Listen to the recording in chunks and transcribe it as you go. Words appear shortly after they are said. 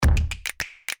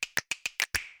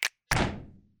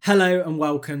Hello and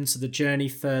welcome to the Journey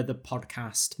Further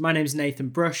podcast. My name is Nathan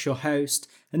Brush, your host,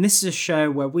 and this is a show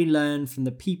where we learn from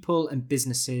the people and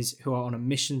businesses who are on a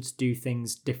mission to do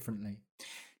things differently.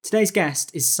 Today's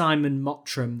guest is Simon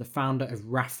Mottram, the founder of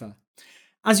Rapha.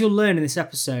 As you'll learn in this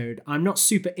episode, I'm not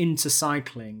super into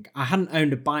cycling. I hadn't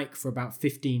owned a bike for about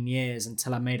 15 years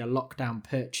until I made a lockdown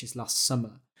purchase last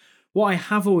summer. What I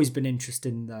have always been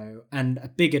interested in though, and a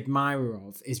big admirer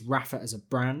of, is Rapha as a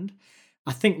brand.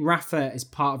 I think Rapha is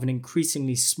part of an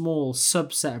increasingly small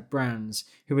subset of brands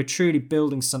who are truly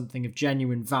building something of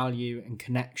genuine value and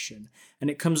connection, and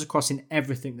it comes across in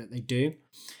everything that they do.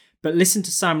 But listen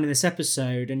to Simon in this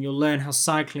episode and you'll learn how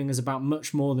cycling is about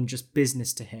much more than just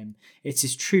business to him. It's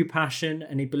his true passion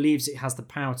and he believes it has the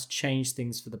power to change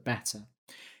things for the better.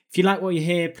 If you like what you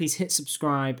hear, please hit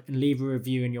subscribe and leave a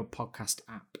review in your podcast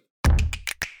app.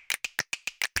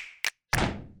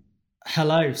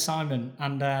 Hello, Simon,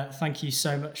 and thank you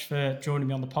so much for joining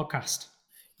me on the podcast.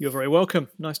 You're very welcome.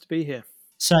 Nice to be here.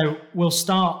 So we'll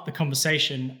start the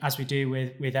conversation, as we do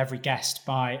with every guest,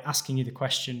 by asking you the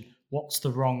question, what's the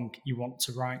wrong you want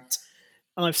to right?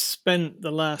 I've spent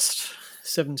the last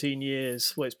 17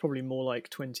 years, well, it's probably more like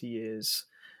 20 years,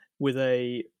 with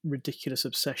a ridiculous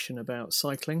obsession about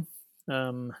cycling.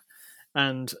 And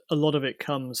a lot of it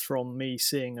comes from me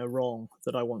seeing a wrong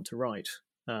that I want to right.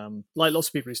 Like lots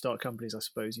of people who start companies, I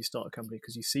suppose, you start a company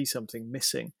because you see something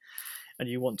missing and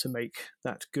you want to make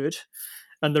that good.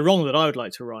 And the wrong that I would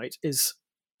like to right is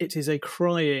it is a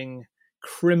crying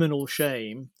criminal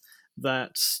shame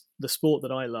that the sport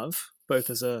that I love, both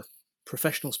as a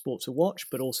professional sport to watch,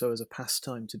 but also as a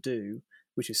pastime to do,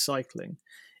 which is cycling,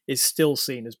 is still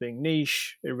seen as being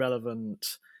niche, irrelevant,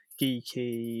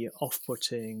 geeky,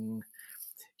 off-putting,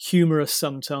 humorous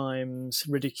sometimes,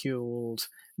 ridiculed,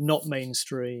 not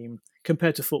mainstream.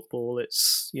 Compared to football,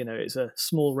 it's a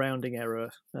small rounding error.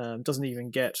 Doesn't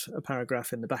even get a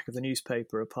paragraph in the back of the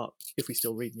newspaper, apart if we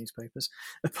still read newspapers,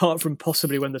 apart from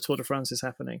possibly when the Tour de France is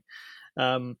happening.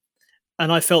 And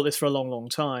I felt this for a long, long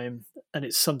time, and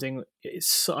it's something.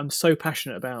 I'm so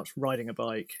passionate about riding a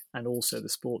bike and also the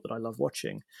sport that I love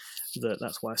watching.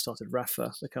 That's why I started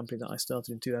Rapha, the company that I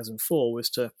started in 2004, was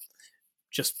to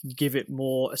just give it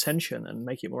more attention and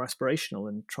make it more aspirational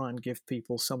and try and give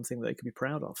people something that they could be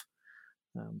proud of.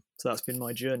 So that's been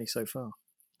my journey so far.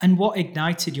 And what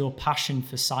ignited your passion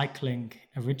for cycling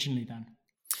originally then?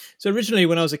 So originally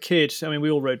when I was a kid, I mean,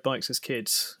 we all rode bikes as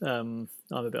kids. I'm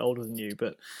a bit older than you,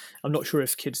 but I'm not sure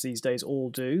if kids these days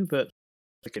all do, but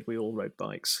as a kid, we all rode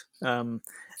bikes.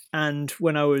 And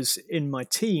when I was in my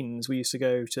teens, we used to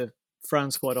go to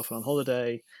France quite often on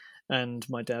holiday, and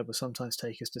my dad would sometimes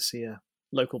take us to see a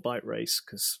local bike race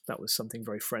because that was something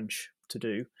very French to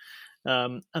do.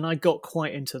 And I got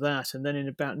quite into that. And then in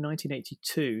about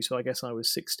 1982, so I guess I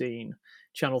was 16,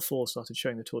 Channel 4 started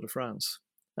showing the Tour de France.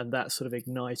 And that sort of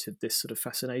ignited this sort of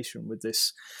fascination with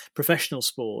this professional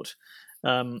sport.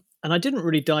 And I didn't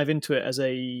really dive into it as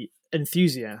a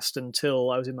enthusiast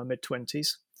until I was in my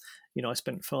mid-20s. You know, I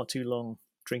spent far too long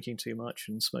drinking too much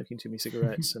and smoking too many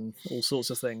cigarettes and all sorts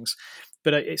of things.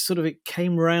 But it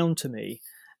came round to me.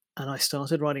 And I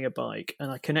started riding a bike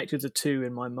and I connected the two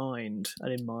in my mind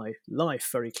and in my life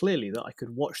very clearly, that I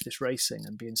could watch this racing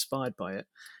and be inspired by it,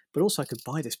 but also I could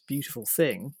buy this beautiful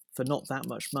thing for not that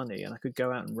much money and I could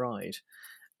go out and ride.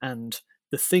 And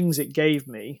the things it gave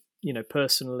me, you know,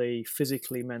 personally,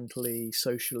 physically, mentally,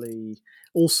 socially,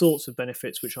 all sorts of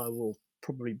benefits, which I will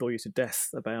probably bore you to death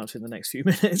about in the next few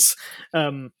minutes,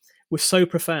 were so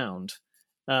profound.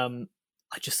 I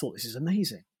just thought, this is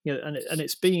amazing. You know, and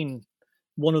it's been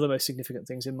one of the most significant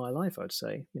things in my life, I'd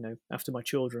say, you know, after my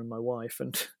children and my wife.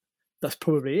 And that's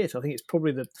probably it. I think it's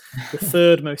probably the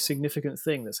third most significant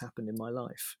thing that's happened in my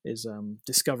life is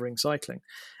discovering cycling.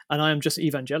 And I am just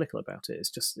evangelical about it.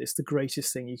 It's the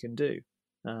greatest thing you can do.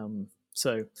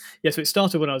 So it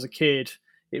started when I was a kid.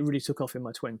 It really took off in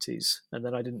my 20s. And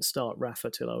then I didn't start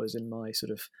Rapha till I was in my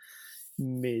sort of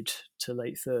mid to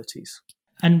late 30s.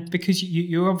 And because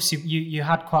you obviously you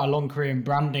had quite a long career in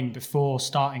branding before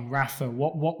starting Rapha,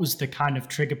 what was the kind of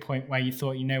trigger point where you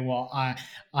thought, you know what,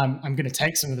 I'm going to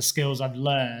take some of the skills I've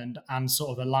learned and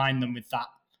sort of align them with that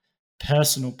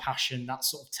personal passion, that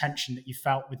sort of tension that you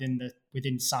felt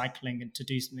within cycling, and to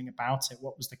do something about it?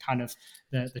 What was the kind of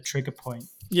the trigger point?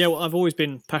 Yeah, well, I've always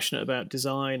been passionate about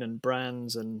design and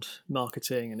brands and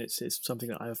marketing, and it's something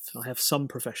that I have some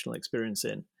professional experience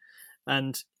in.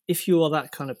 And if you are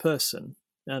that kind of person,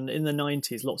 and in the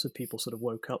 90s, lots of people sort of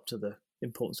woke up to the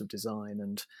importance of design,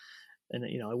 and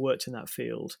you know, I worked in that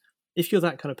field. If you're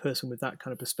that kind of person with that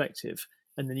kind of perspective,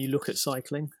 and then you look at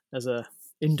cycling as a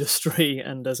industry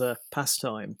and as a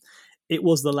pastime, it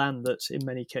was the land that, in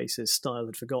many cases, style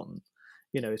had forgotten.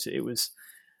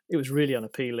 It was really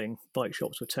unappealing. Bike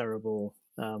shops were terrible.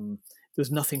 There was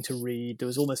nothing to read. There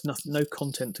was almost no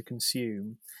content to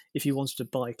consume. If you wanted to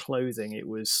buy clothing, it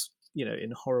was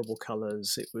in horrible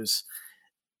colours. It was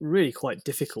really quite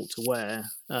difficult to wear,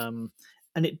 and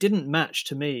it didn't match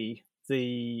to me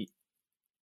the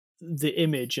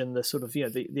image and the sort of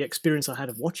the experience I had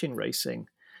of watching racing,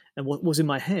 and what was in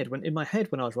my head when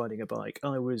I was riding a bike.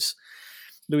 I was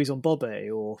Louison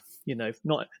Bobet, or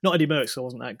not Eddie Merckx, I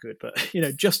wasn't that good, but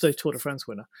just a Tour de France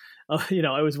winner.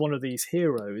 I was one of these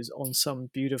heroes on some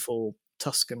beautiful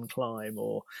Tuscan climb,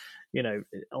 or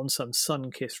on some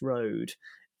sun-kissed road,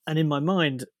 and in my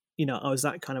mind, I was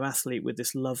that kind of athlete with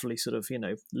this lovely sort of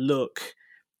look,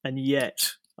 and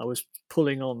yet I was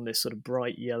pulling on this sort of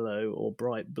bright yellow or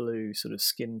bright blue sort of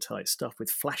skin tight stuff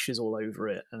with flashes all over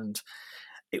it, and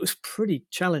it was pretty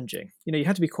challenging. You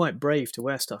had to be quite brave to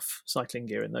wear cycling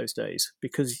gear in those days,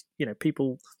 because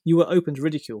you were open to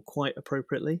ridicule quite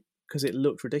appropriately because it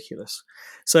looked ridiculous.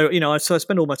 So I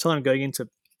spent all my time going into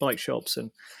bike shops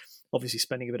and obviously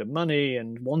spending a bit of money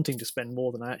and wanting to spend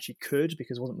more than I actually could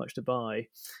because there wasn't much to buy,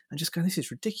 and just going, this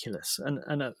is ridiculous.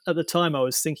 And at the time, I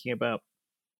was thinking about,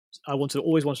 I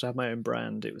always wanted to have my own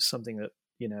brand. It was something that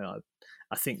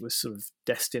I think was sort of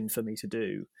destined for me to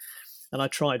do. And I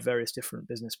tried various different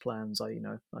business plans. I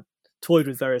toyed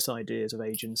with various ideas of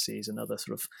agencies and other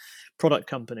sort of product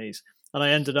companies, and I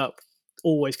ended up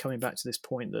always coming back to this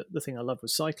point that the thing I loved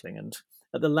was cycling. And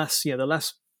at the last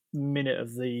minute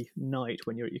of the night,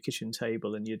 when you're at your kitchen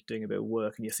table and you're doing a bit of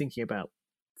work and you're thinking about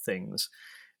things,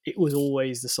 it was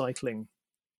always the cycling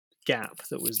gap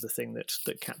that was the thing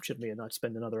that captured me, and I'd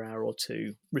spend another hour or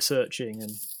two researching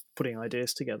and putting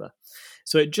ideas together.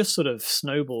 So it just sort of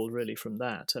snowballed really from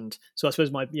that. And so I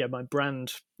suppose my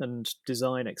brand and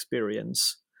design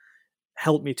experience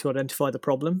helped me to identify the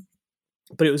problem,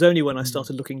 but it was only when I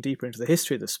started looking deeper into the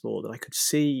history of the sport that I could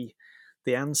see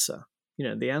the answer.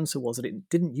 The answer was that it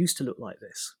didn't used to look like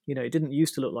this. It didn't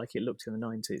used to look like it looked in the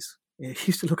 90s. It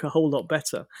used to look a whole lot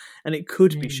better, and it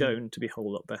could be shown to be a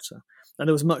whole lot better. And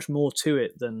there was much more to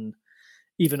it than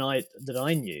even I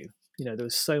knew. There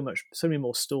was so many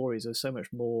more stories. There was so much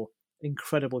more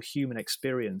incredible human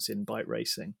experience in bike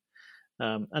racing.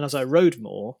 And as I rode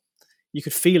more, you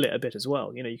could feel it a bit as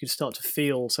well. You could start to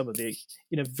feel some of the,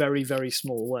 in a very, very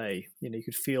small way, you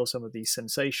could feel some of these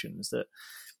sensations that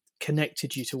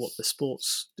connected you to what the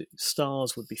sports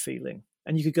stars would be feeling.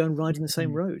 And you could go and ride in the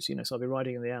same roads. So I'd be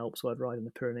riding in the Alps, or I'd ride in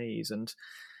the Pyrenees, and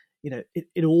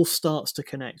it all starts to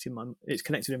connect it's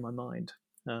connected in my mind.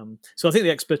 So I think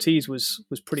the expertise was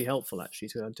pretty helpful, actually,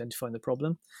 to identifying the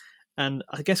problem. And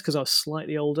I guess because I was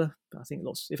slightly older, I think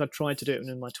if I'd tried to do it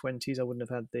in my 20s, I wouldn't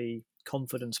have had the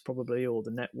confidence probably, or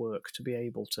the network to be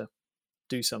able to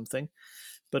do something.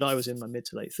 But I was in my mid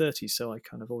to late 30s, so I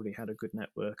kind of already had a good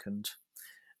network, and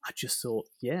I just thought,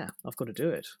 yeah, I've got to do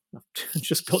it. I've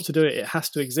just got to do it. It has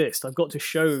to exist. I've got to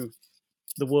show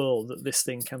the world that this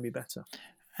thing can be better.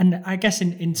 And I guess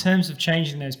in terms of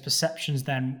changing those perceptions,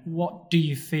 then, what do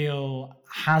you feel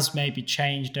has maybe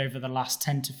changed over the last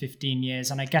 10 to 15 years?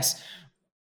 And I guess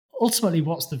ultimately,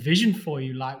 what's the vision for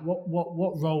you? Like, what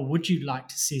role would you like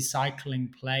to see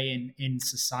cycling play in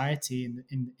society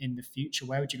in the future?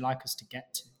 Where would you like us to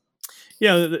get to?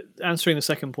 Yeah, answering the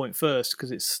second point first,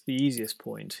 because it's the easiest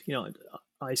point.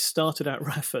 I started out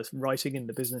first writing in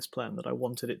the business plan that I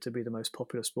wanted it to be the most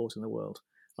popular sport in the world.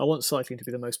 I want cycling to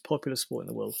be the most popular sport in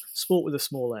the world, sport with a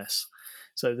small s.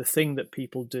 So the thing that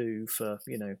people do for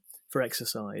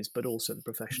exercise, but also the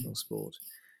professional sport.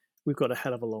 We've got a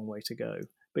hell of a long way to go.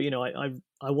 But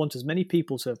I want as many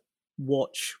people to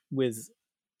watch with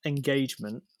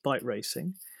engagement bike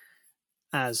racing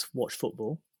as watch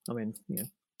football. I mean,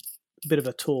 a bit of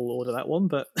a tall order, that one,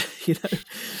 but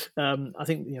I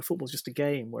think football's just a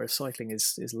game, whereas cycling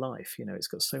is life. It's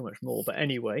got so much more. But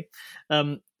anyway,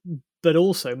 but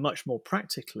also much more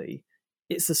practically,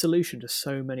 it's the solution to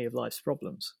so many of life's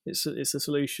problems. It's the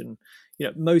solution.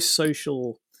 Most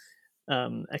social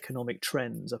economic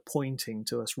trends are pointing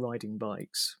to us riding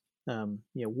bikes.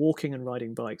 Walking and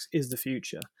riding bikes is the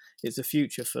future. It's the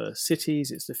future for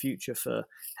cities. It's the future for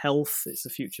health. It's the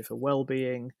future for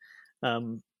well-being.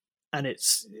 And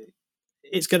it's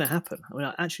going to happen. I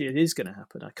mean, actually, it is going to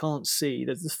happen. I can't see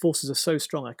that the forces are so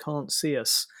strong. I can't see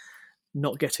us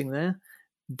not getting there.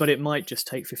 But it might just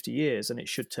take 50 years, and it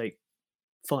should take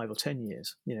 5 or 10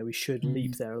 years. We should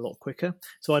leap there a lot quicker.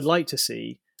 So I'd like to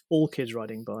see all kids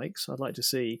riding bikes. I'd like to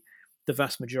see the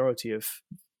vast majority of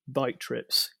bike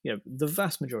trips. The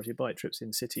vast majority of bike trips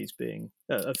in cities being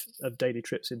of daily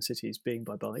trips in cities being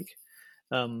by bike.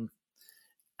 And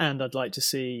I'd like to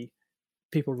see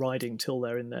people riding till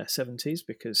they're in their 70s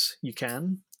because you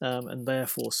can, and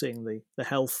therefore seeing the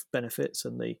health benefits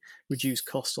and the reduced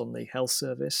cost on the health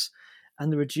service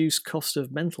and the reduced cost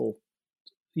of mental,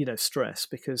 stress.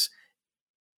 Because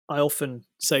I often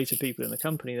say to people in the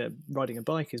company that riding a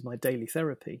bike is my daily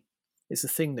therapy. It's the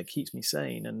thing that keeps me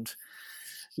sane. And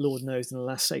Lord knows in the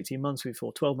last 18 months,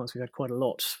 or 12 months, we've had quite a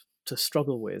lot to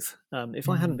struggle with. If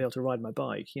I hadn't been able to ride my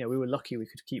bike, we were lucky we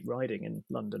could keep riding in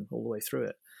London all the way through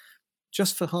it.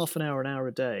 Just for half an hour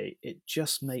a day, it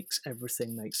just makes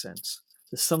everything make sense.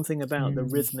 There's something about the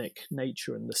rhythmic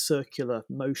nature and the circular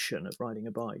motion of riding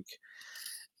a bike,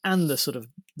 and the sort of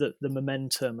the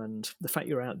momentum and the fact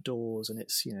you're outdoors and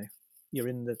it's you're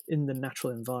in the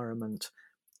natural environment.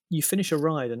 You finish a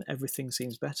ride and everything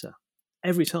seems better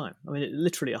every time. I mean,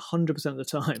 literally 100% of the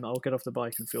time, I'll get off the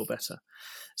bike and feel better.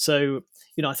 So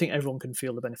I think everyone can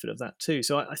feel the benefit of that too.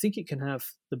 So I think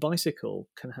the bicycle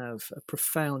can have a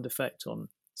profound effect on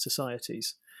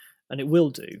societies, and it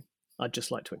will do. I'd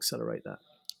just like to accelerate that.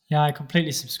 Yeah, I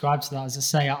completely subscribe to that. As I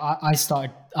say,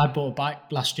 I bought a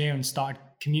bike last year and started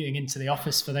commuting into the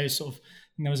office for those sort of,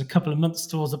 there was a couple of months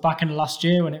towards the back end of last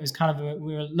year when it was kind of,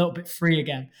 we were a little bit free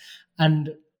again. And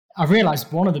I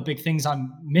realized one of the big things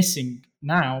I'm missing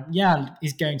now,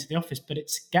 is going to the office, but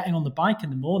it's getting on the bike in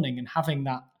the morning and having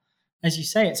that, as you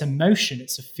say, it's emotion,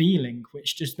 it's a feeling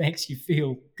which just makes you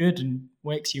feel good and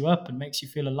wakes you up and makes you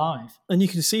feel alive. And you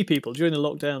can see people during the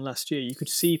lockdown last year, you could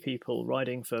see people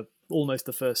riding for almost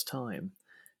the first time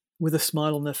with a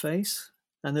smile on their face.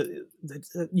 And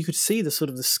you could see the sort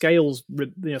of the scales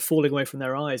falling away from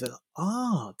their eyes.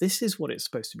 This is what it's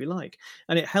supposed to be like.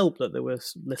 And it helped that there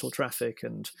was little traffic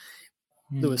and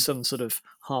there was some sort of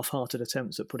half-hearted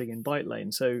attempts at putting in bike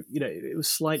lanes. So, it was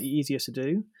slightly easier to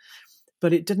do.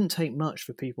 But it didn't take much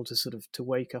for people to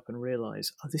wake up and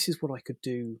realize, this is what I could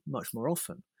do much more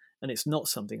often. And it's not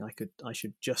something I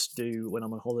should just do when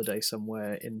I'm on holiday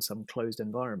somewhere in some closed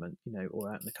environment,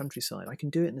 or out in the countryside. I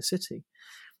can do it in the city.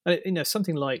 And,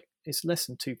 something like, it's less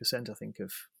than 2%, I think,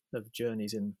 of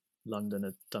journeys in London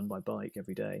are done by bike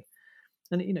every day.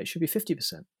 And, it should be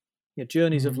 50%.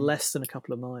 Journeys of less than a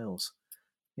couple of miles.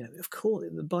 Of course,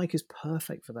 the bike is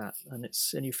perfect for that.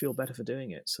 And you feel better for doing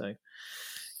it. So,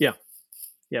 yeah,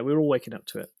 we're all waking up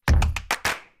to it.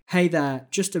 Hey there,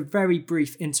 just a very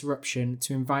brief interruption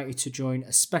to invite you to join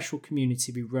a special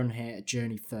community we run here at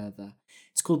Journey Further.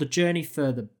 It's called the Journey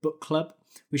Further Book Club.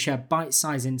 We share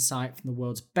bite-sized insight from the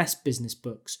world's best business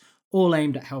books, all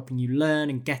aimed at helping you learn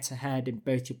and get ahead in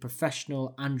both your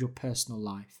professional and your personal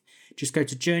life. Just go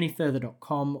to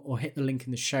journeyfurther.com or hit the link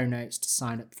in the show notes to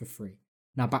sign up for free.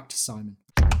 Now back to Simon.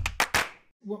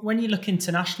 When you look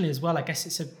internationally as well, I guess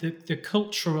it's the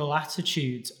cultural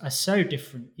attitudes are so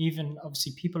different. Even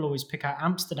obviously people always pick out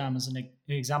Amsterdam as an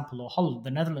example, or Holland, the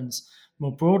Netherlands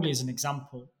more broadly as an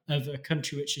example of a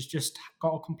country which has just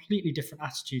got a completely different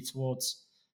attitude towards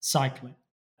cycling.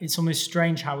 It's almost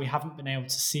strange how we haven't been able to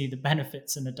see the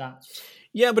benefits and adapt.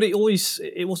 Yeah, but it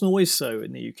wasn't always so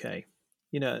in the UK.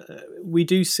 We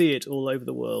do see it all over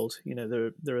the world.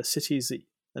 There are cities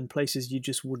and places you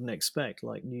just wouldn't expect,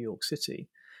 like New York City,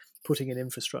 putting in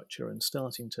infrastructure and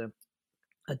starting to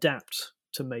adapt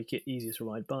to make it easier to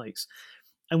ride bikes.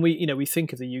 And we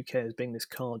think of the UK as being this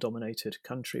car-dominated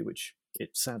country, which it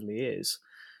sadly is,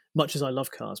 much as I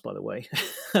love cars, by the way.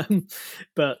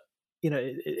 But,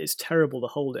 it's terrible the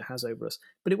hold it has over us.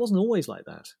 But it wasn't always like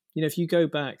that. If you go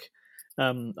back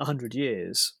 100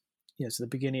 years, to the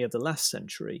beginning of the last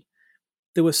century,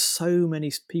 there were so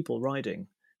many people riding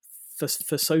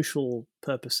for social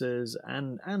purposes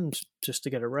and just to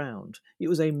get around. It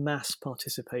was a mass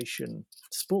participation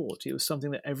sport. It was something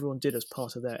that everyone did as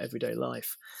part of their everyday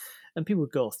life. And people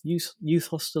would go off youth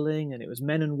hosteling, and it was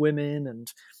men and women,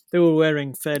 and they were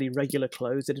wearing fairly regular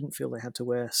clothes. They didn't feel they had to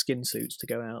wear skin suits to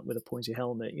go out with a pointy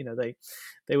helmet.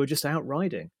 They were just out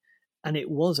riding. And it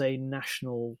was a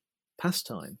national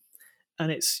pastime.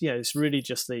 And it's really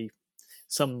just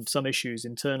some issues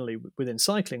internally within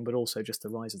cycling, but also just the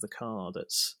rise of the car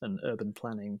and urban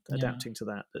planning adapting to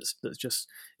that. That's just,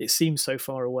 it seems so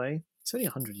far away. It's only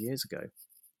 100 years ago.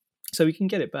 So we can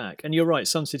get it back. And you're right,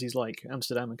 some cities like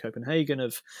Amsterdam and Copenhagen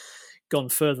have gone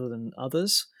further than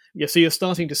others. Yeah, so you're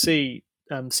starting to see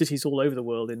cities all over the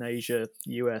world, in Asia,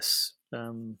 US,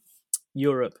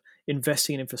 Europe,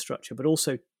 investing in infrastructure, but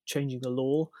also changing the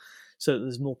law so that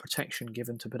there's more protection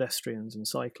given to pedestrians and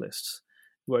cyclists.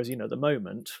 Whereas, at the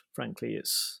moment, frankly,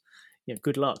 it's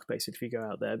good luck, basically, if you go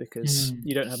out there, because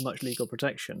you don't have much legal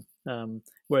protection.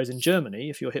 Whereas in Germany,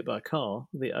 if you're hit by a car,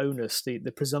 the onus,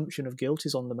 the presumption of guilt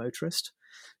is on the motorist.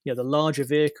 The larger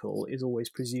vehicle is always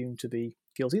presumed to be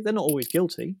guilty. They're not always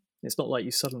guilty, It's not like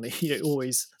you suddenly,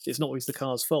 it's not always the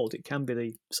car's fault. It can be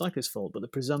the cyclist's fault, but the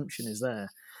presumption is there.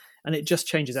 And it just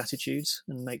changes attitudes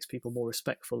and makes people more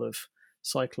respectful of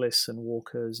cyclists and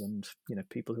walkers and,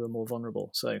 people who are more vulnerable.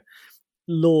 So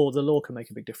the law can make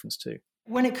a big difference too.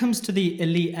 When it comes to the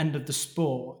elite end of the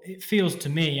sport, it feels to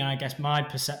me, and I guess my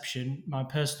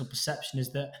personal perception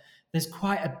is that there's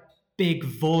quite a big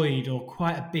void or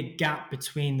quite a big gap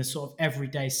between the sort of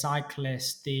everyday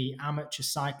cyclist, the amateur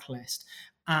cyclist,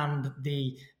 and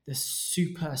the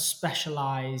super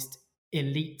specialized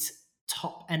elite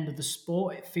top end of the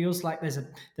sport. It feels like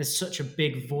there's such a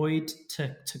big void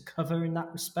to cover in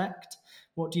that respect.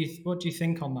 What do you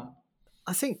think on that?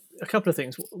 I think a couple of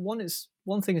things.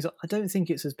 One thing is I don't think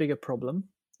it's as big a problem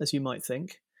as you might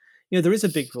think. There is a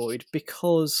big void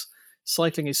because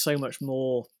cycling is so much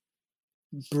more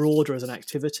broader as an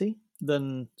activity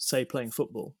than, say, playing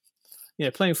football.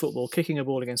 Playing football, kicking a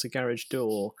ball against a garage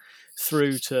door,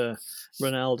 through to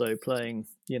Ronaldo playing,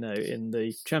 in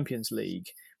the Champions League.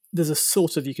 There's a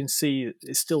sort of, you can see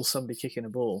it's still somebody kicking a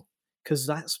ball, because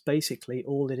that's basically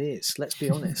all it is. Let's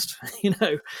be honest.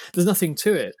 There's nothing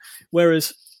to it.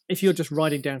 Whereas if you're just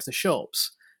riding down to the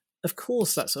shops, of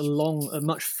course, that's a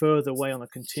much further way on a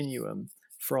continuum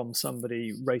from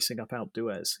somebody racing up Alpe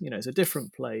d'Huez. It's a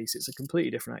different place. It's a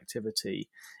completely different activity.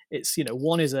 It's,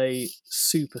 one is a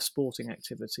super sporting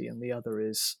activity and the other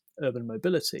is urban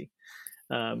mobility.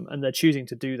 And they're choosing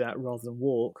to do that rather than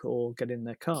walk or get in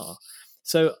their car.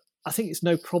 So I think it's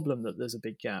no problem that there's a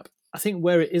big gap. I think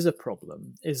where it is a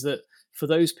problem is that for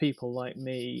those people like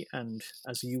me, and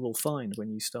as you will find when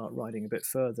you start riding a bit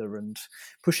further and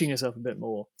pushing yourself a bit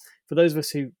more, for those of us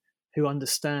who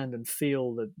understand and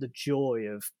feel the joy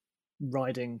of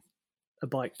riding a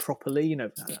bike properly,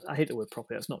 I hate the word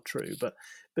properly, that's not true, but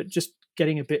just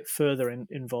getting a bit further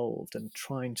involved and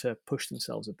trying to push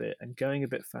themselves a bit and going a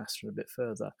bit faster and a bit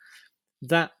further,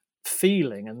 that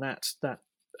feeling and that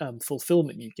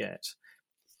fulfillment you get,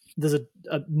 there's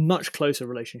a much closer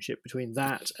relationship between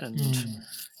that and,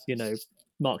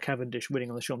 Mark Cavendish winning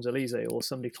on the Champs-Elysees or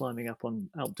somebody climbing up on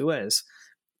Alpe d'Huez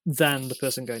than the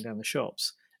person going down the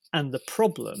shops. And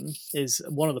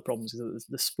one of the problems is that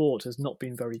the sport has not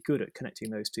been very good at connecting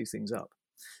those two things up.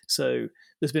 So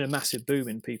there's been a massive boom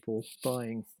in people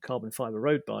buying carbon fiber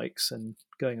road bikes and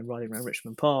going and riding around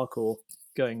Richmond Park or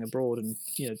going abroad, and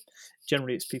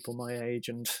generally it's people my age,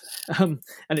 and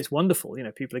it's wonderful.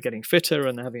 People are getting fitter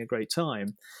and they're having a great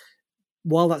time.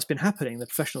 While that's been happening, the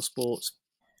professional sport's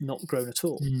not grown at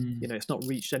all. It's not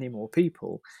reached any more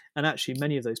people, and actually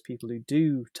many of those people who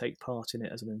do take part in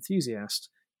it as an enthusiast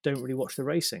don't really watch the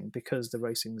racing because the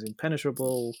racing's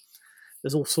impenetrable.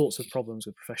 There's all sorts of problems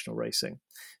with professional racing.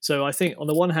 So I think on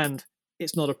the one hand,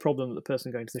 it's not a problem that the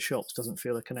person going to the shops doesn't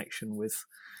feel a connection with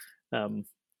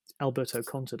Alberto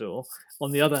Contador.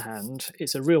 On the other hand,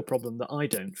 it's a real problem that I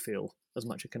don't feel as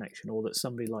much a connection, or that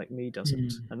somebody like me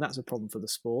doesn't. And that's a problem for the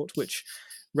sport, which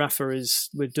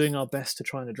we're doing our best to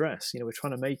try and address. We're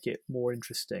trying to make it more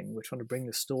interesting. We're trying to bring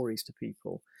the stories to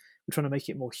people. We're trying to make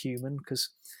it more human, because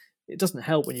it doesn't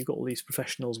help when you've got all these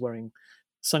professionals wearing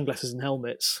sunglasses and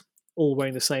helmets, all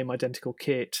wearing the same identical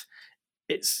kit.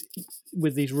 It's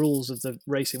with these rules of the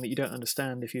racing that you don't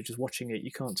understand. If you're just watching it,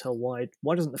 you can't tell why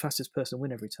doesn't the fastest person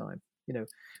win every time?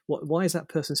 Why is that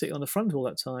person sitting on the front all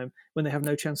that time when they have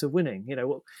no chance of winning?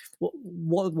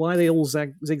 Why are they all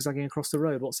zigzagging across the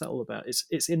road? What's that all about?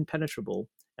 It's impenetrable.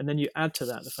 And then you add to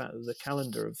that the fact that the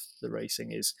calendar of the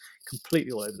racing is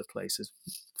completely all over the place. There's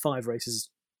 5 races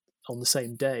on the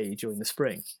same day during the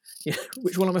spring.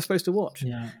 Which one am I supposed to watch?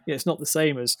 It's not the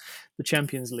same as the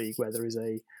Champions League, where there is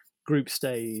a group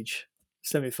stage,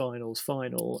 semi-finals,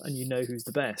 final, and who's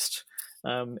the best.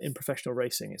 In professional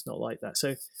racing, it's not like that.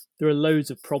 So there are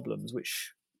loads of problems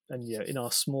which, and in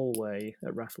our small way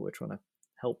at Rapha, we're trying to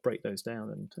help break those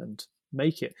down and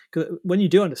make it. Because when you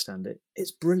do understand it,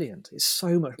 it's brilliant. It's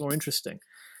so much more interesting.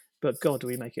 But God, do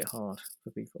we make it hard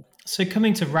for people. So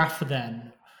coming to Rapha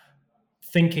then,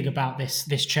 thinking about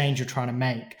this change you're trying to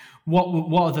make,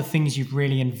 what are the things you've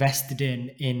really invested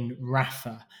in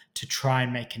Rapha to try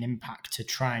and make an impact, to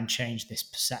try and change this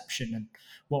perception? And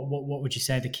what would you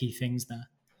say are the key things there?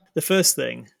 The first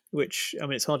thing, which,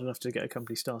 it's hard enough to get a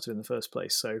company started in the first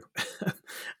place. So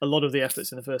a lot of the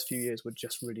efforts in the first few years were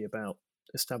just really about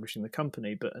establishing the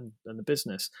company and the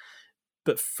business.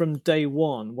 But from day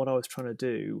one, what I was trying to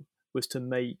do was to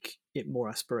make it more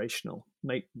aspirational,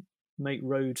 make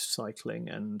road cycling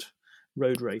and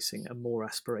road racing a more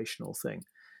aspirational thing.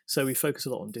 So we focus a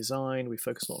lot on design, we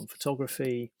focus a lot on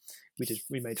photography,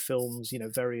 we made films,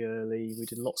 very early, we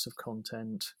did lots of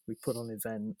content, we put on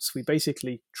events, we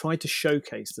basically tried to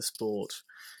showcase the sport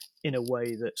in a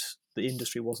way that the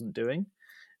industry wasn't doing,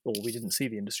 or we didn't see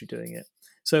the industry doing it.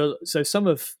 So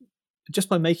just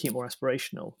by making it more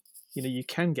aspirational, you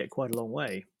can get quite a long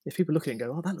way. If people look at it and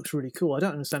go, "Oh, that looks really cool. I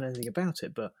don't understand anything about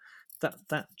it, but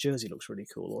that jersey looks really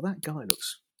cool," or "That guy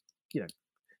looks,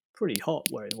 pretty hot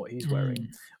wearing what he's wearing."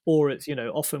 Or it's,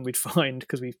 often we'd find,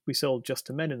 because we sold just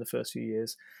to men in the first few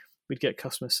years, we'd get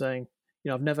customers saying,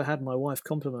 "I've never had my wife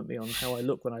compliment me on how I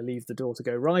look when I leave the door to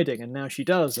go riding, and now she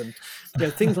does." And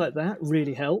things like that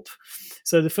really help.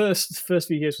 So the first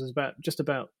few years was just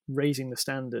about raising the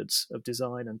standards of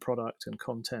design and product and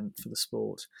content for the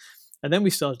sport. And then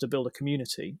we started to build a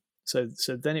community. So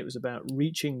then it was about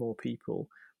reaching more people.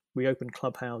 We opened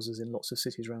clubhouses in lots of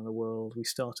cities around the world. We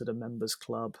started a members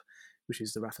club, which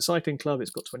is the Rapha Cycling Club.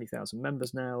 It's got 20,000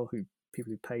 members now,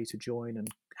 people who pay to join and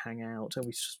hang out. And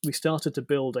we started to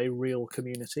build a real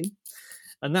community.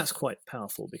 And that's quite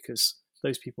powerful, because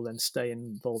those people then stay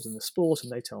involved in the sport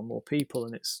and they tell more people,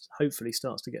 and it's hopefully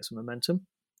starts to get some momentum.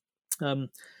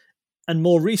 And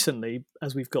more recently,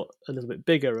 as we've got a little bit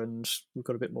bigger and we've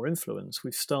got a bit more influence,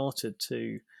 we've started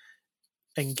to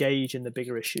engage in the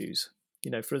bigger issues.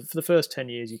 For the first 10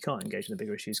 years, you can't engage in the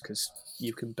bigger issues because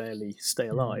you can barely stay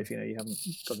alive. You haven't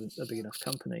got a big enough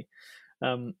company.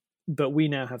 But we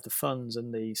now have the funds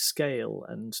and the scale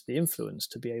and the influence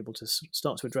to be able to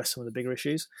start to address some of the bigger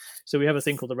issues. So we have a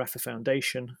thing called the Rapha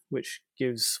Foundation, which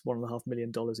gives $1.5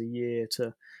 million a year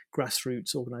to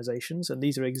grassroots organizations. And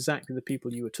these are exactly the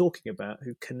people you were talking about,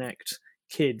 who connect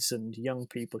kids and young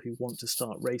people who want to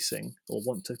start racing or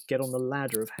want to get on the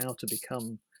ladder of how to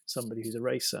become somebody who's a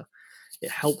racer. It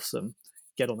helps them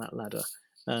get on that ladder.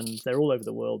 And they're all over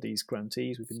the world, these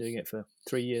grantees. We've been doing it for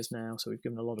 3 years now, so we've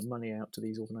given a lot of money out to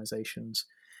these organisations.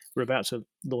 We're about to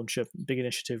launch a big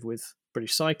initiative with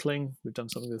British Cycling. We've done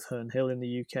something with Herne Hill in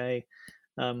the UK.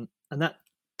 And that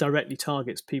directly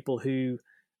targets people who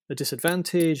are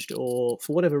disadvantaged, or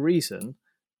for whatever reason,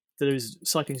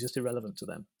 cycling is just irrelevant to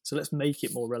them. So let's make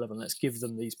it more relevant. Let's give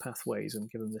them these pathways and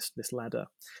give them this ladder.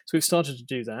 So we've started to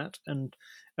do that, and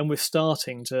we're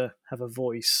starting to have a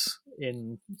voice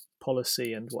in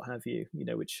policy and what have you,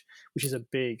 which is a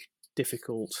big,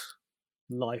 difficult,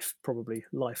 probably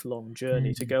lifelong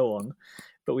journey to go on.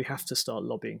 But we have to start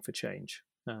lobbying for change.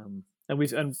 And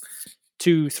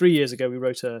 2-3 years ago,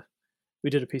 we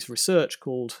did a piece of research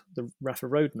called the Rapha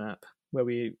Roadmap, where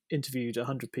we interviewed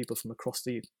 100 people from across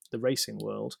the racing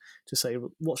world to say,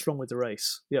 what's wrong with the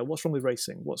race? What's wrong with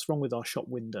racing? What's wrong with our shop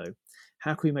window?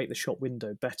 How can we make the shop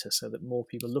window better so that more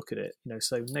people look at it?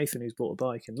 So Nathan, who's bought a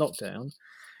bike in lockdown,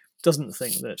 doesn't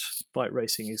think that bike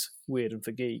racing is weird and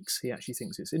for geeks. He actually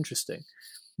thinks it's interesting.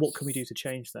 What can we do to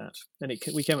change that? And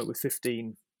we came up with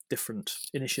 15 different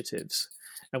initiatives,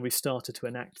 and we started to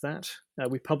enact that.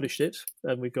 We published it,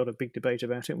 and we've got a big debate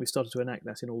about it, and we started to enact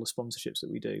that in all the sponsorships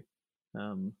that we do.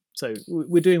 So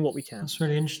we're doing what we can. That's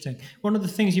really interesting. One of the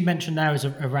things you mentioned now is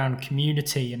around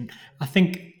community, and I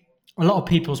think a lot of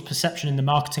people's perception in the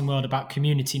marketing world about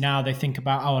community now, they think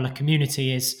about, a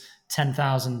community is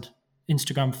 10,000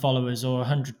 Instagram followers or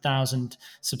 100,000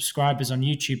 subscribers on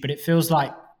YouTube, but it feels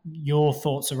like your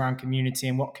thoughts around community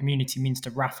and what community means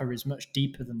to Rapha is much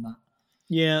deeper than that.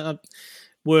 Yeah,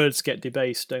 words get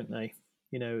debased, don't they?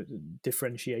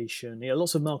 Differentiation,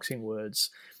 lots of marketing words.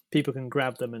 People can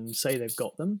grab them and say they've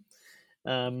got them,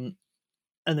 and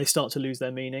they start to lose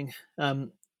their meaning.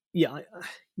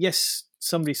 Yes,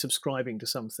 somebody subscribing to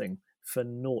something for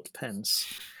 0 pence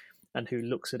and who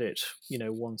looks at it,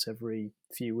 once every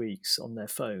few weeks on their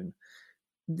phone.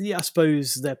 Yeah, I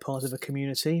suppose they're part of a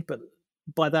community, but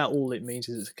by that, all it means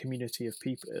is it's a community of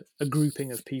people, a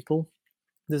grouping of people.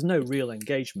 There's no real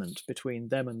engagement between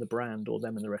them and the brand or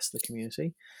them and the rest of the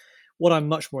community. What I'm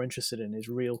much more interested in is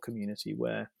real community,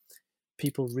 where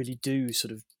people really do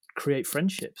sort of create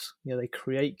friendships. They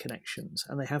create connections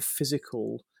and they have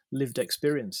physical lived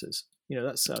experiences. I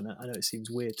know it seems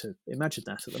weird to imagine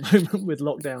that at the moment with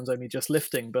lockdowns only just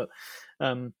lifting, but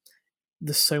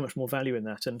there's so much more value in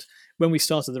that. And when we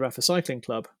started the Rapha Cycling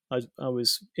Club, I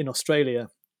was in Australia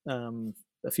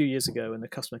a few years ago, and the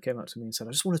customer came up to me and said,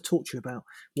 "I just want to talk to you about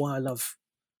why I love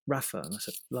Rapha." And I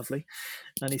said, "Lovely."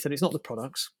 And he said, "It's not the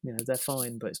products, they're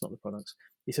fine, but it's not the products."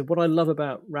 He said, "What I love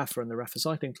about Rapha and the Rapha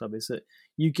Cycling Club is that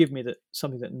you give me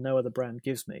something that no other brand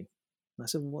gives me." And I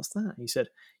said, "Well, what's that?" He said,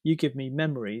 "You give me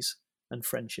memories and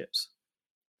friendships.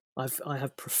 I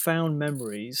have profound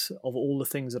memories of all the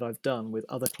things that I've done with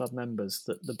other club members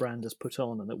that the brand has put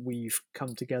on and that we've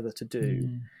come together to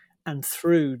do. And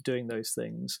through doing those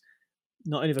things,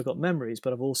 not only have I got memories,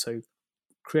 but I've also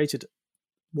created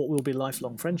what will be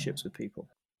lifelong friendships with people."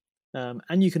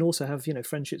 And you can also have,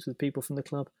 friendships with people from the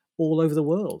club all over the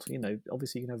world.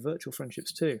 Obviously you can have virtual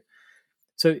friendships too.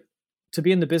 So to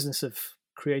be in the business of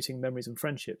creating memories and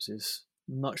friendships is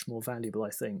much more valuable, I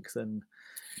think, than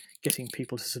getting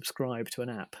people to subscribe to an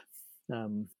app,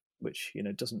 which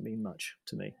doesn't mean much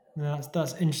to me.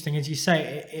 That's interesting. As you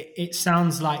say, it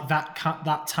sounds like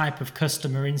that type of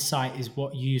customer insight is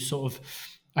what you sort of,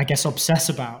 I guess, obsess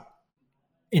about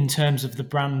in terms of the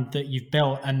brand that you've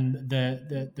built and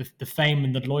the fame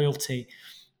and the loyalty.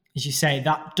 As you say,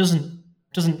 that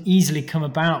doesn't easily come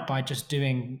about by just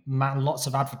doing lots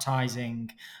of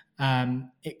advertising.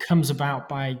 It comes about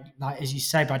by, like, as you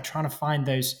say, by trying to find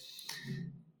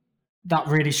that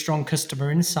really strong customer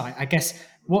insight. I guess,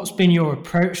 what's been your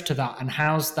approach to that, and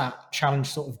how's that challenge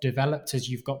sort of developed as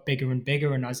you've got bigger and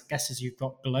bigger, and I guess as you've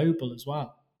got global as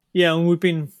well? Yeah, and we've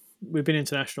been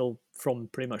international from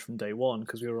pretty much from day one,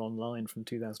 because we were online from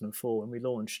 2004 when we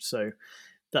launched. So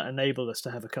that enabled us to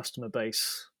have a customer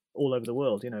base all over the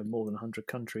world, more than 100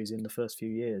 countries in the first few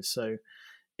years. So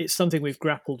it's something we've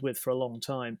grappled with for a long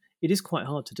time. It is quite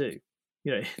hard to do.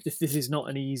 This is not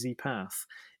an easy path.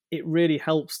 It really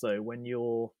helps, though, when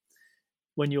your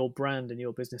brand and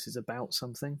your business is about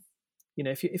something.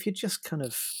 If you're just kind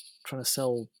of trying to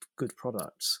sell good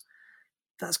products,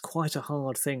 that's quite a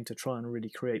hard thing to try and really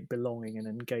create belonging and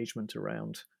engagement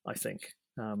around, I think.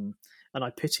 And I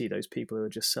pity those people who are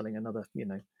just selling another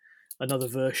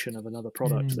version of another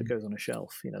product that goes on a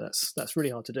shelf. That's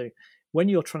really hard to do. When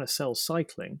you're trying to sell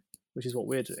cycling, which is what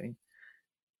we're doing,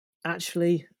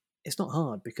 actually, it's not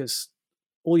hard, because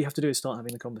all you have to do is start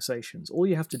having the conversations. All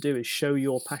you have to do is show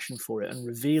your passion for it and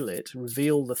reveal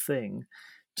the thing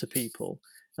to people,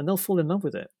 and they'll fall in love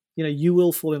with it. You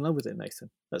will fall in love with it,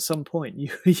 Nathan. At some point,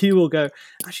 you will go,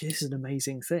 actually, this is an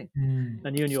amazing thing.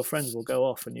 And you and your friends will go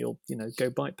off and you'll, go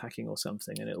bike packing or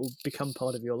something, and it will become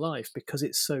part of your life because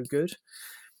it's so good.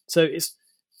 So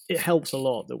it helps a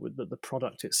lot that the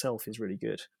product itself is really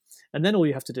good. And then all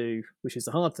you have to do, which is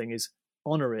the hard thing, is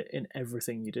honor it in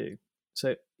everything you do.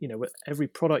 So, with every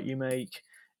product you make,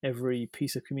 every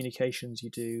piece of communications you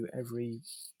do, every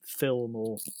film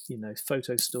or,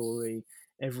 photo story,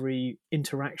 every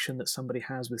interaction that somebody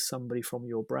has with somebody from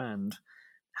your brand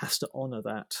has to honor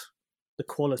the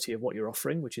quality of what you're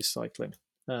offering, which is cycling.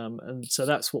 And so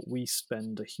that's what we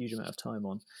spend a huge amount of time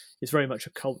on. It's very much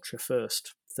a culture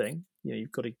first thing.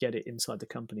 You've got to get it inside the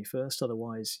company first,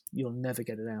 otherwise you'll never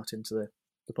get it out into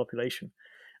the population.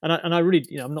 And I really,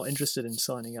 I'm not interested in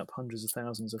signing up hundreds of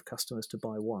thousands of customers to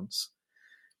buy once.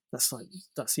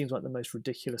 That seems like the most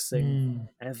ridiculous thing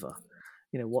ever.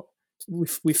 What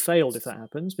we've failed if that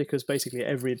happens, because basically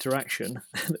every interaction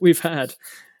that we've had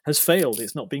has failed.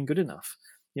 It's not been good enough.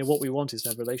 What we want is to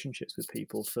have relationships with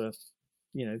people for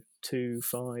 2,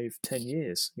 5, 10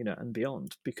 years, and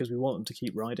beyond, because we want them to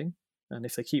keep riding. And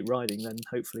if they keep riding, then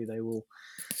hopefully they will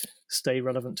stay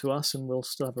relevant to us and we'll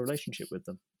still have a relationship with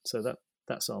them. So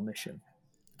that's our mission.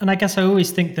 And I guess I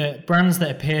always think that brands that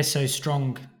appear so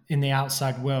strong in the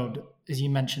outside world, as you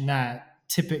mentioned there,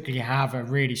 typically have a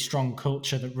really strong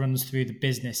culture that runs through the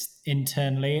business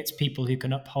internally. It's people who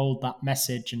can uphold that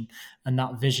message and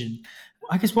that vision.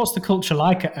 I guess, what's the culture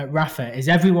like at Rapha? Is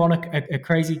everyone a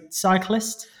crazy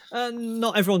cyclist?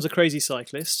 Not everyone's a crazy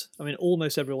cyclist. I mean,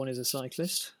 almost everyone is a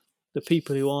cyclist. The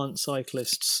people who aren't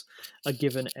cyclists are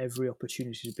given every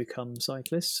opportunity to become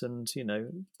cyclists, and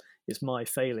it's my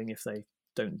failing if they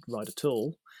don't ride at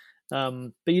all.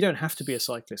 But you don't have to be a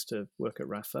cyclist to work at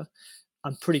Rapha.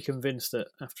 I'm pretty convinced that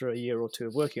after a year or two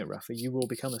of working at Rapha, you will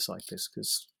become a cyclist,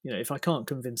 because if I can't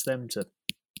convince them to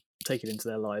take it into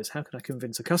their lives, how can I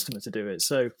convince a customer to do it?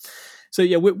 So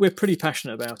yeah, we're pretty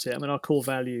passionate about it. I mean, our core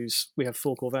values, we have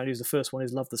 4 core values. The first one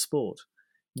is love the sport,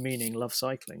 meaning love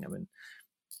cycling. I mean,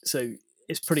 so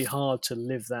it's pretty hard to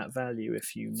live that value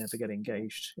if you never get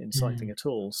engaged in cycling at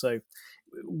all. So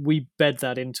we bed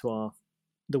that into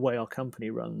the way our company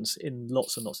runs in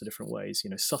lots and lots of different ways,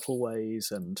 subtle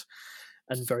ways and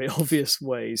very obvious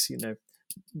ways.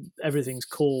 Everything's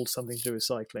called something to do with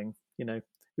cycling.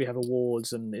 We have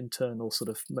awards and internal sort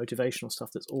of motivational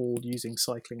stuff that's all using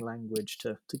cycling language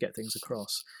to get things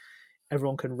across.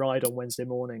 Everyone can ride on Wednesday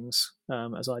mornings,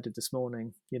 as I did this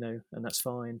morning, and that's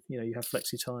fine. You have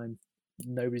flexi time.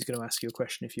 Nobody's going to ask you a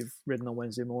question if you've ridden on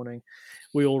Wednesday morning.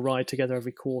 We all ride together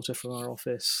every quarter from our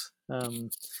office.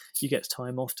 You get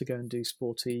time off to go and do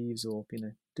sportives or,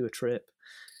 do a trip.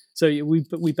 So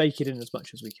we bake it in as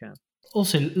much as we can.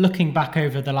 Also, looking back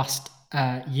over the last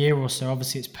year or so,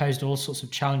 obviously it's posed all sorts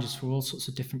of challenges for all sorts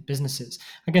of different businesses.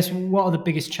 I guess, what are the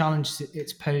biggest challenges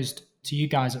it's posed to you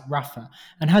guys at Rapha,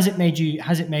 and has it made you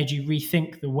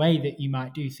rethink the way that you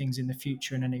might do things in the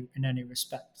future in any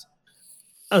respect?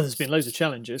 Oh, there's been loads of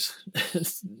challenges.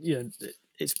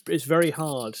 It's very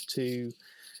hard to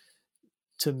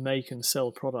to make and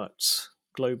sell products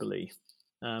globally,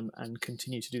 and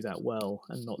continue to do that well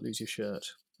and not lose your shirt.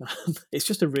 It's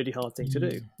just a really hard thing to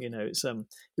do. It's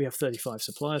we have 35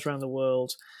 suppliers around the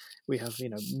world. We have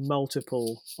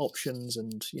multiple options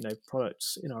and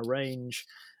products in our range.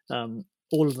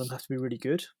 All of them have to be really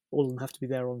good. All of them have to be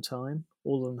there on time.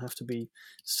 All of them have to be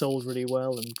sold really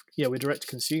well. And we're direct to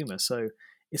consumer, so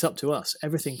it's up to us.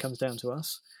 Everything comes down to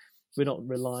us. We're not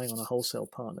relying on a wholesale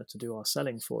partner to do our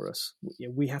selling for us.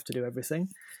 We have to do everything.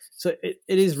 So it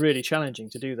is really challenging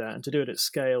to do that and to do it at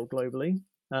scale globally.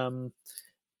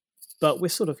 But we're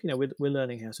sort of, we're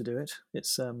learning how to do it.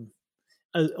 It's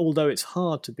although it's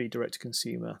hard to be direct to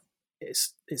consumer,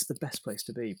 it's the best place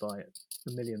to be by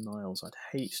a million miles.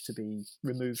 I'd hate to be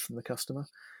removed from the customer.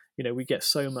 We get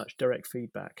so much direct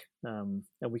feedback, and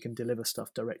we can deliver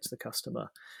stuff direct to the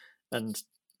customer, and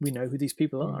we know who these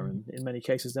people are, and in many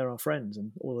cases they're our friends,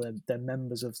 and all they're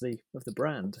members of the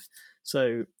brand.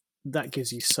 So that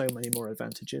gives you so many more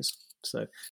advantages. So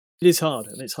it is hard,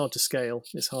 and it's hard to scale.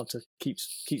 It's hard to keep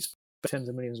tens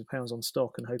of millions of pounds on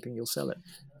stock and hoping you'll sell it.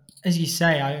 As you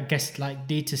say, I guess like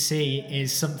D2C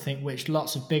is something which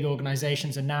lots of big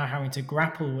organizations are now having to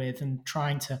grapple with and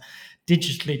trying to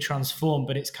digitally transform.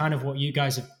 But it's kind of what you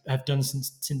guys have done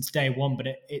since day one. But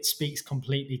it speaks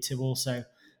completely to also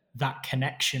that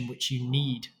connection which you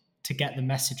need to get the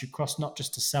message across, not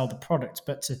just to sell the product,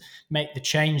 but to make the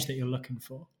change that you're looking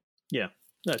for. Yeah,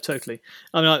 no, totally.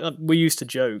 I mean, we used to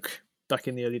joke back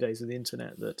in the early days of the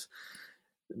internet that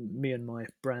me and my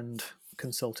brand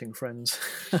consulting friends,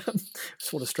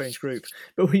 it's what a strange group,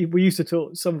 but we used to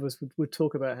talk, some of us would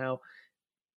talk about how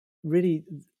really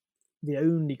the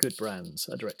only good brands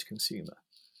are direct to consumer.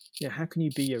 How can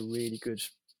you be a really good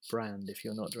brand if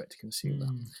you're not direct to consumer?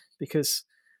 Because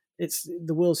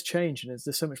the world's changed, and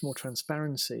there's so much more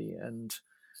transparency, and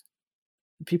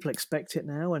people expect it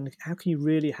now. And how can you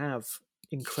really have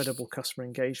incredible customer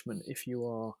engagement if you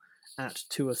are at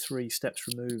 2 or 3 steps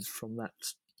removed from that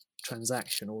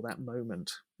transaction or that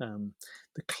moment?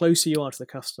 The closer you are to the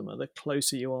customer, the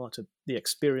closer you are to the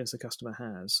experience the customer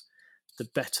has, the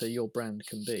better your brand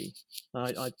can be.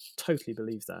 I totally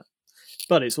believe that,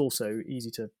 but it's also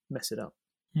easy to mess it up.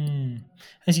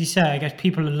 As you say, I guess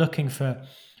people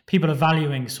are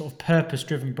valuing sort of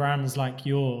purpose-driven brands like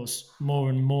yours more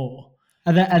and more.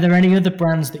 Are there any other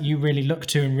brands that you really look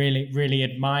to and really, really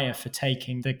admire for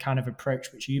taking the kind of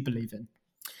approach which you believe in?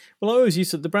 Well,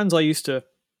 the brands I used to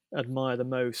admire the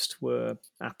most were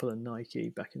Apple and Nike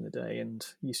back in the day, and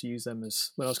used to use them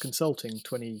as when I was consulting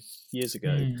 20 years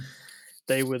ago.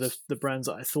 They were the brands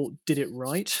that I thought did it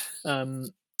right.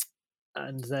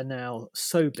 And they're now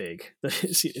so big that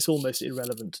it's almost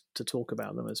irrelevant to talk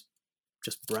about them as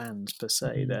just brands per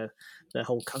se. They're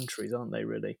whole countries, aren't they,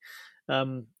 really? I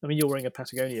mean, you're wearing a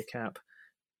Patagonia cap.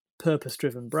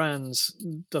 Purpose-driven brands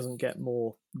doesn't get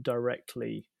more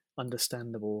directly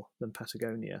understandable than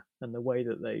Patagonia, and the way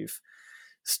that they've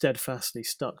steadfastly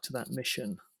stuck to that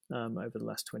mission over the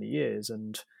last 20 years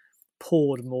and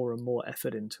poured more and more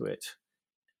effort into it.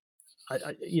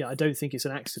 I don't think it's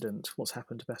an accident what's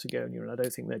happened to Patagonia, and I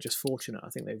don't think they're just fortunate. I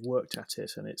think they've worked at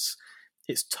it, and it's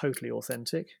totally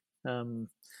authentic.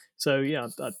 So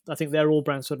I think they're all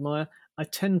brands to admire. I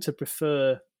tend to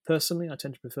prefer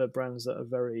brands that are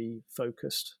very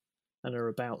focused and are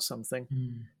about something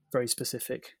very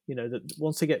specific. That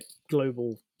once they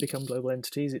become global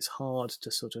entities, it's hard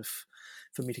to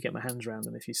for me to get my hands around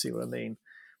them, if you see what I mean.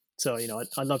 So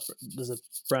I love. There's a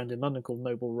brand in London called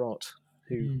Noble Rot,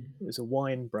 who is a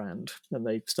wine brand, and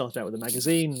they started out with a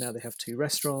magazine. Now they have 2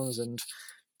 restaurants, and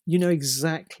you know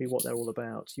exactly what they're all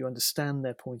about. You understand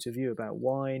their point of view about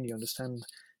wine. You understand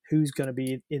who's going to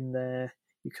be in there.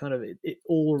 It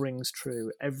all rings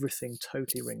true. Everything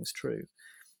totally rings true,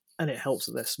 and it helps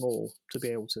that they're small to be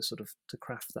able to to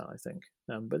craft that, I think.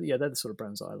 But yeah, they're the sort of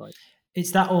brands that I like.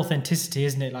 It's that authenticity,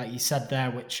 isn't it? Like you said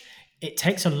there, which it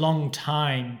takes a long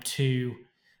time to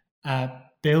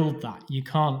build that. You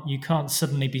can't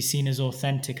suddenly be seen as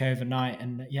authentic overnight.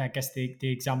 And I guess the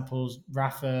examples,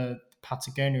 Rafa,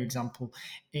 Patagonia example,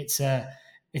 it's a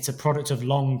product of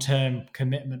long-term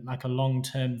commitment, like a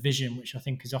long-term vision, which I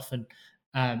think is often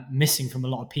missing from a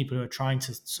lot of people who are trying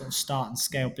to sort of start and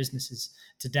scale businesses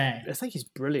today. I think it's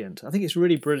brilliant. I think it's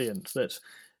really brilliant that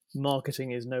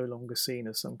marketing is no longer seen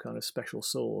as some kind of special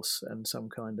sauce and some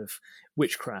kind of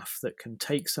witchcraft that can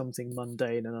take something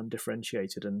mundane and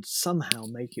undifferentiated and somehow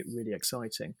make it really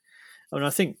exciting. I mean, I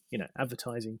think,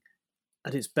 advertising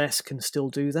at its best can still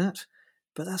do that,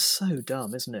 but that's so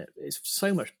dumb, isn't it? It's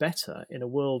so much better in a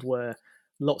world where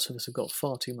lots of us have got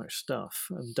far too much stuff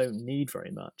and don't need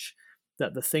very much,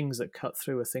 that the things that cut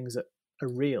through are things that are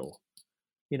real.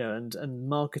 and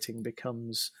marketing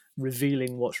becomes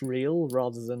revealing what's real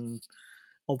rather than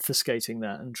obfuscating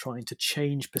that and trying to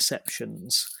change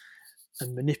perceptions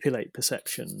and manipulate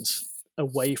perceptions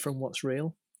away from what's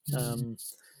real.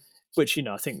 Which,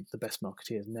 I think the best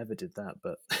marketeers never did that,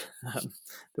 but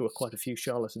there were quite a few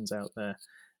charlatans out there.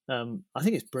 I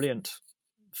think it's brilliant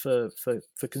for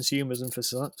consumers and for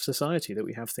society that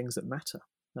we have things that matter.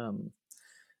 I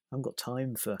haven't got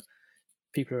time for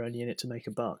people who are only in it to make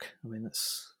a buck. I mean,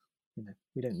 that's,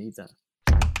 we don't need that.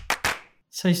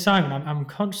 So Simon, I'm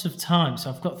conscious of time, so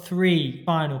I've got 3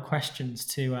 final questions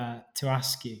to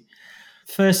ask you.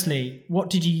 Firstly, what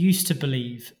did you used to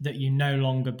believe that you no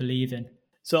longer believe in?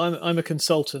 So I'm a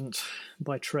consultant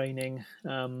by training,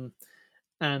 and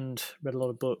read a lot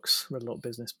of books, read a lot of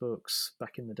business books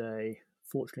back in the day.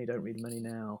 Fortunately, don't read many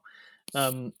now.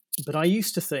 But I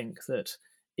used to think that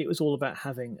it was all about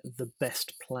having the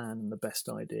best plan and the best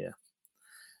idea.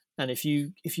 And if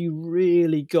you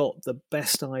really got the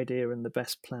best idea and the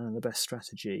best plan and the best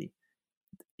strategy,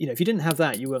 if you didn't have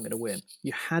that, you weren't going to win.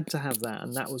 You had to have that,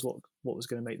 and that was what was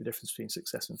going to make the difference between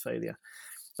success and failure.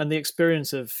 And the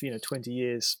experience of 20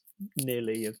 years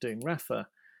nearly of doing Rapha,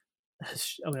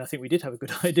 I think we did have a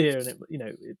good idea, and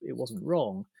it wasn't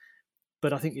wrong.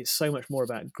 But I think it's so much more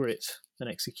about grit and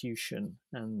execution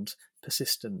and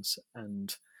persistence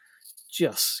and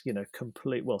just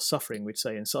complete suffering, we'd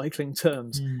say in cycling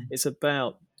terms. It's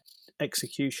about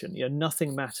execution.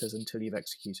 Nothing matters until you've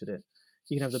executed it.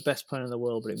 You can have the best plan in the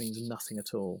world, but it means nothing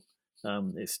at all.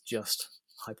 It's just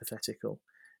hypothetical.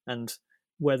 And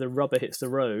where the rubber hits the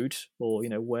road, or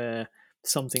where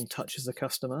something touches the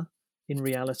customer, in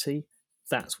reality,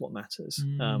 that's what matters.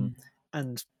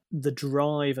 And the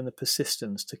drive and the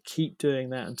persistence to keep doing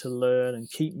that and to learn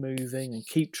and keep moving and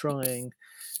keep trying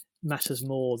matters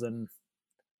more than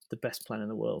the best plan in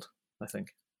the world, I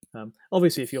think.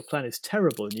 Obviously, if your plan is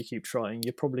terrible and you keep trying,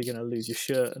 you're probably going to lose your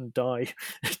shirt and die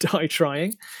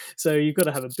trying. So you've got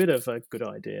to have a bit of a good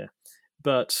idea.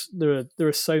 But there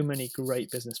are so many great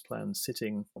business plans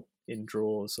sitting in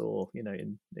drawers or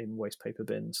in waste paper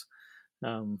bins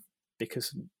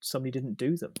because somebody didn't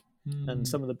do them. And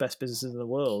some of the best businesses in the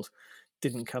world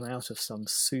didn't come out of some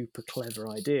super clever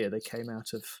idea. They came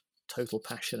out of total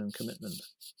passion and commitment.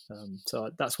 So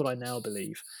that's what I now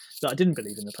believe that I didn't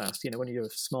believe in the past. When you're a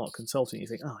smart consultant, you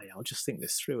think, oh yeah, I'll just think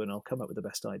this through and I'll come up with the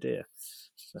best idea.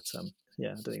 But I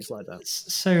don't think it's like that.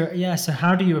 So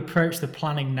how do you approach the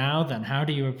planning now then? How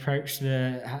do you approach with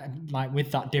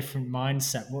that different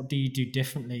mindset? What do you do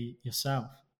differently yourself?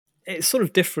 It's sort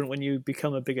of different when you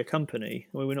become a bigger company.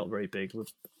 I mean, we're not very big. We're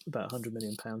about £100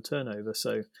 million turnover.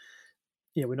 So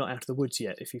we're not out of the woods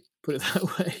yet, if you put it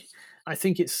that way. I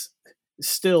think it's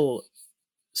still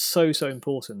so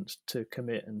important to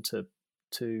commit and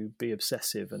to be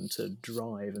obsessive and to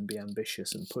drive and be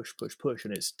ambitious and push.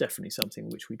 And it's definitely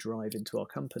something which we drive into our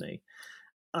company.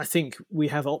 I think we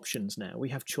have options now. We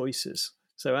have choices.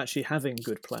 So actually having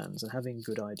good plans and having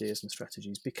good ideas and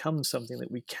strategies becomes something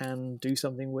that we can do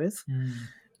something with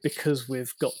because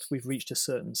we've reached a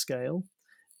certain scale.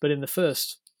 But in the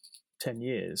first 10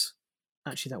 years,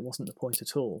 actually that wasn't the point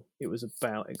at all. It was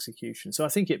about execution. So I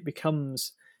think it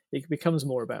becomes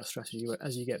more about strategy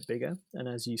as you get bigger and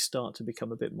as you start to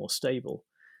become a bit more stable.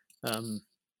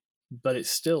 But it's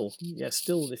still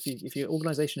if your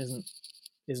organization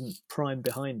isn't primed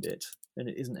behind it and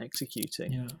it isn't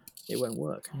executing, it won't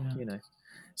work.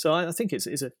 So I think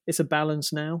it's a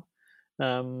balance now.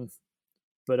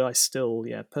 But I still,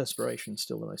 perspiration is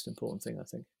still the most important thing, I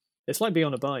think. It's like being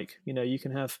on a bike. You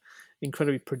can have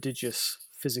incredibly prodigious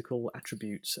physical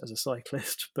attributes as a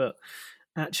cyclist, but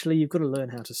actually you've got to learn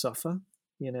how to suffer.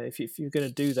 If you're going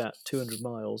to do that 200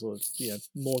 miles or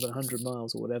more than 100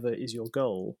 miles or whatever is your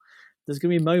goal, there's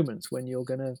going to be moments when you're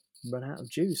going to run out of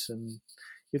juice and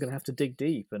you're going to have to dig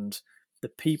deep. And the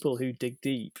people who dig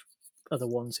deep are the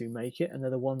ones who make it, and they're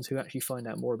the ones who actually find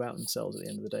out more about themselves at the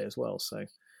end of the day as well. So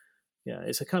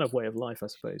it's a kind of way of life, I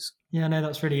suppose. Yeah, no,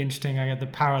 that's really interesting. I get the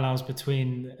parallels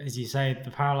between, as you say,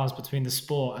 the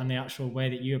sport and the actual way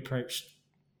that you approach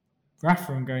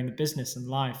Rapha and growing the business and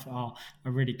life are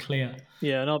really clear.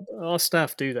 Yeah, and our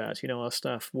staff do that. Our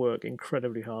staff work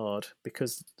incredibly hard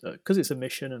because it's a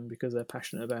mission and because they're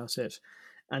passionate about it,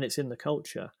 and it's in the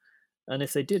culture. And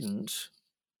if they didn't,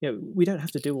 we don't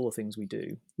have to do all the things we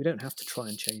do. We don't have to try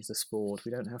and change the sport.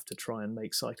 We don't have to try and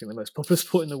make cycling the most popular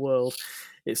sport in the world.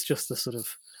 It's just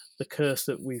the curse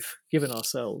that we've given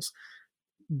ourselves.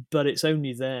 But it's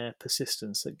only their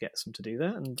persistence that gets them to do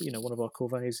that. And one of our core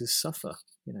values is suffer.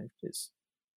 And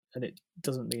it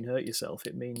doesn't mean hurt yourself.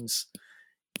 It means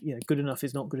good enough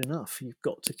is not good enough. You've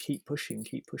got to keep pushing.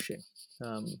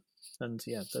 And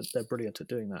yeah, they're brilliant at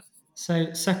doing that.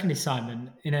 So, secondly, Simon,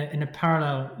 in a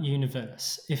parallel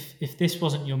universe, if this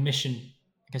wasn't your mission,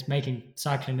 I guess making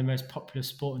cycling the most popular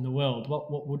sport in the world,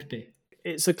 what would be?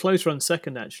 It's a close run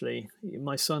second, actually.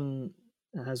 My son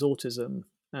has autism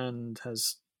and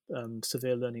has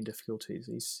severe learning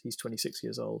difficulties. He's 26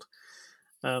 years old,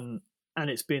 and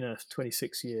it's been a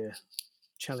 26-year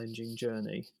challenging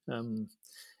journey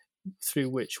through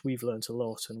which we've learnt a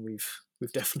lot, and we've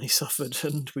definitely suffered,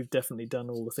 and we've definitely done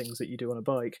all the things that you do on a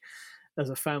bike as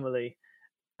a family.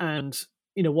 And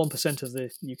 1% of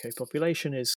the UK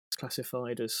population is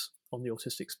classified as on the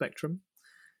autistic spectrum.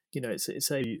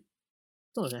 It's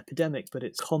not an epidemic, but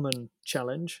it's a common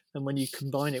challenge. And when you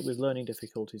combine it with learning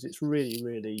difficulties, it's really,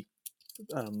 really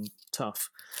tough.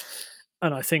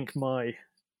 And I think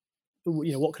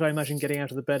what could I imagine getting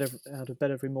out of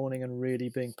bed every morning and really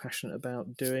being passionate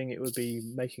about doing? It would be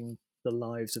making the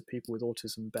lives of people with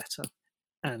autism better.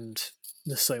 And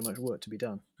there's so much work to be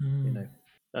done,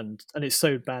 and it's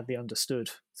so badly understood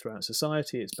throughout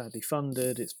society. It's badly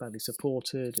funded. It's badly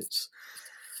supported.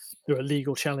 There are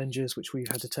legal challenges which we've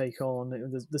had to take on.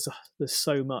 There's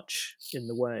so much in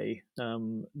the way.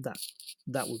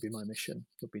 That would be my mission.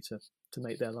 Would be to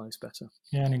make their lives better.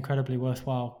 Yeah, an incredibly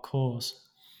worthwhile cause.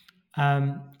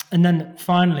 And then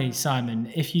finally,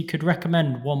 Simon, if you could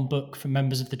recommend one book for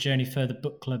members of the Journey Further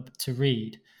book club to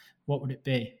read, what would it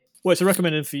be? Well, it's a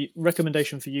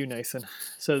recommendation for you, Nathan.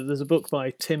 So there's a book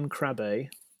by Tim Krabbe,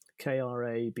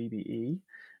 Krabbe, and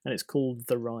it's called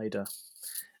The Rider.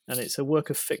 And it's a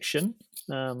work of fiction.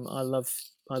 I love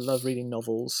reading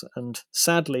novels, and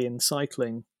sadly in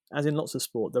cycling, as in lots of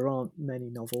sport, there aren't many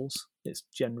novels. It's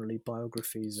generally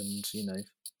biographies, and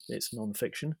it's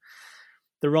non-fiction.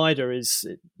 The Rider is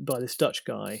by this Dutch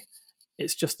guy.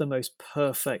 It's just the most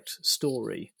perfect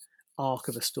arc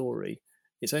of a story.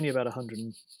 It's only about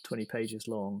 120 pages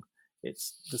long.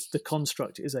 It's the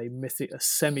construct is a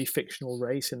semi-fictional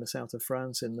race in the south of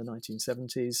France in the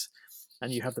 1970s.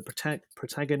 And you have the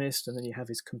protagonist, and then you have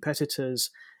his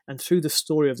competitors. And through the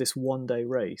story of this one-day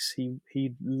race,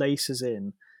 he laces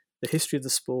in the history of the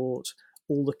sport,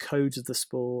 all the codes of the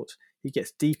sport. He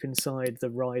gets deep inside the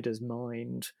rider's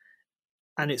mind,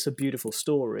 and it's a beautiful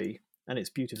story, and it's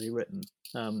beautifully written.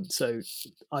 So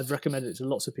I've recommended it to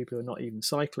lots of people who are not even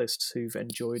cyclists who've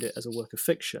enjoyed it as a work of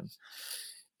fiction.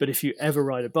 But if you ever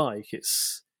ride a bike,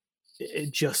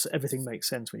 everything makes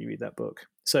sense when you read that book.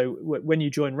 So when you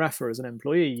join Rapha as an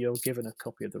employee, you're given a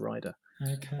copy of The Rider,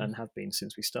 and have been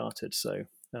since we started. So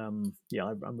I'm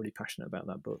really passionate about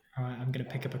that book. All right, I'm going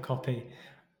to pick up a copy.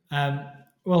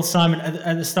 Well, Simon,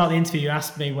 at the start of the interview, you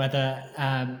asked me whether,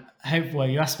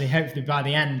 hopefully by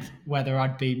the end, whether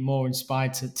I'd be more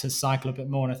inspired to cycle a bit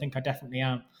more, and I think I definitely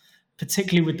am,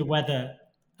 particularly with the weather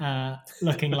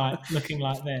looking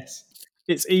like this.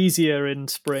 It's easier in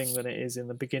spring than it is in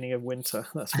the beginning of winter,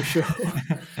 that's for sure.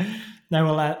 No,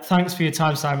 well, thanks for your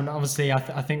time, Simon. Obviously,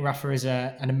 I think Rapha is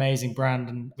an amazing brand,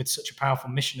 and with such a powerful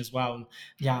mission as well. And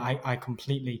yeah, I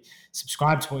completely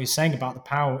subscribe to what you're saying about the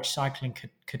power which cycling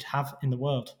could have in the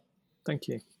world. Thank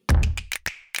you.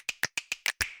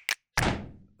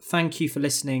 Thank you for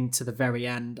listening to the very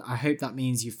end. I hope that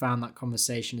means you found that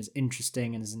conversation as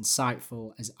interesting and as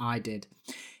insightful as I did.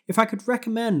 If I could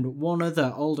recommend one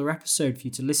other older episode for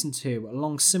you to listen to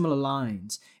along similar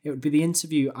lines, it would be the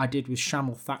interview I did with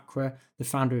Shamil Thakra, the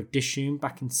founder of Dishoom,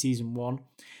 back in season 1.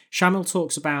 Shamil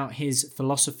talks about his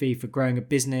philosophy for growing a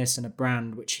business and a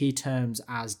brand, which he terms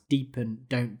as deepen,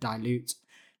 don't dilute.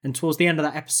 And towards the end of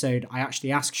that episode, I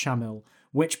actually asked Shamil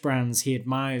which brands he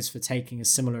admires for taking a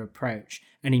similar approach,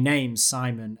 and he names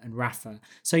Simon and Rapha.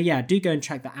 So yeah, do go and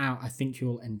check that out. I think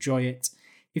you'll enjoy it.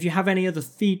 If you have any other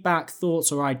feedback, thoughts,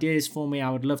 or ideas for me, I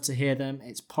would love to hear them.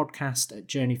 It's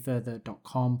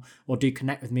podcast@journeyfurther.com, or do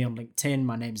connect with me on LinkedIn.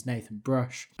 My name's Nathan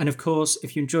Brush. And of course,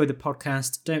 if you enjoy the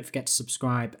podcast, don't forget to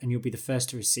subscribe and you'll be the first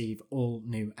to receive all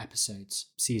new episodes.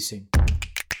 See you soon.